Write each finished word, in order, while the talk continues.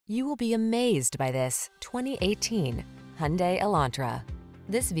You will be amazed by this 2018 Hyundai Elantra.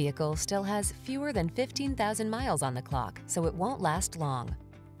 This vehicle still has fewer than 15,000 miles on the clock, so it won't last long.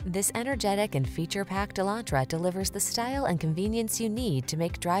 This energetic and feature-packed Elantra delivers the style and convenience you need to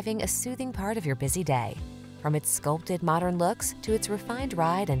make driving a soothing part of your busy day. From its sculpted modern looks to its refined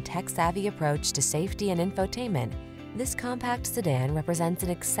ride and tech-savvy approach to safety and infotainment, this compact sedan represents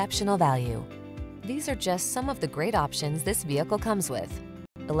an exceptional value. These are just some of the great options this vehicle comes with: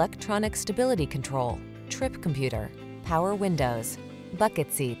 electronic stability control, trip computer, power windows,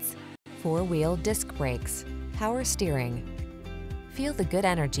 bucket seats, four-wheel disc brakes, power steering. Feel the good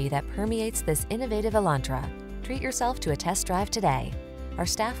energy that permeates this innovative Elantra. Treat yourself to a test drive today. Our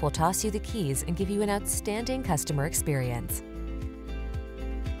staff will toss you the keys and give you an outstanding customer experience.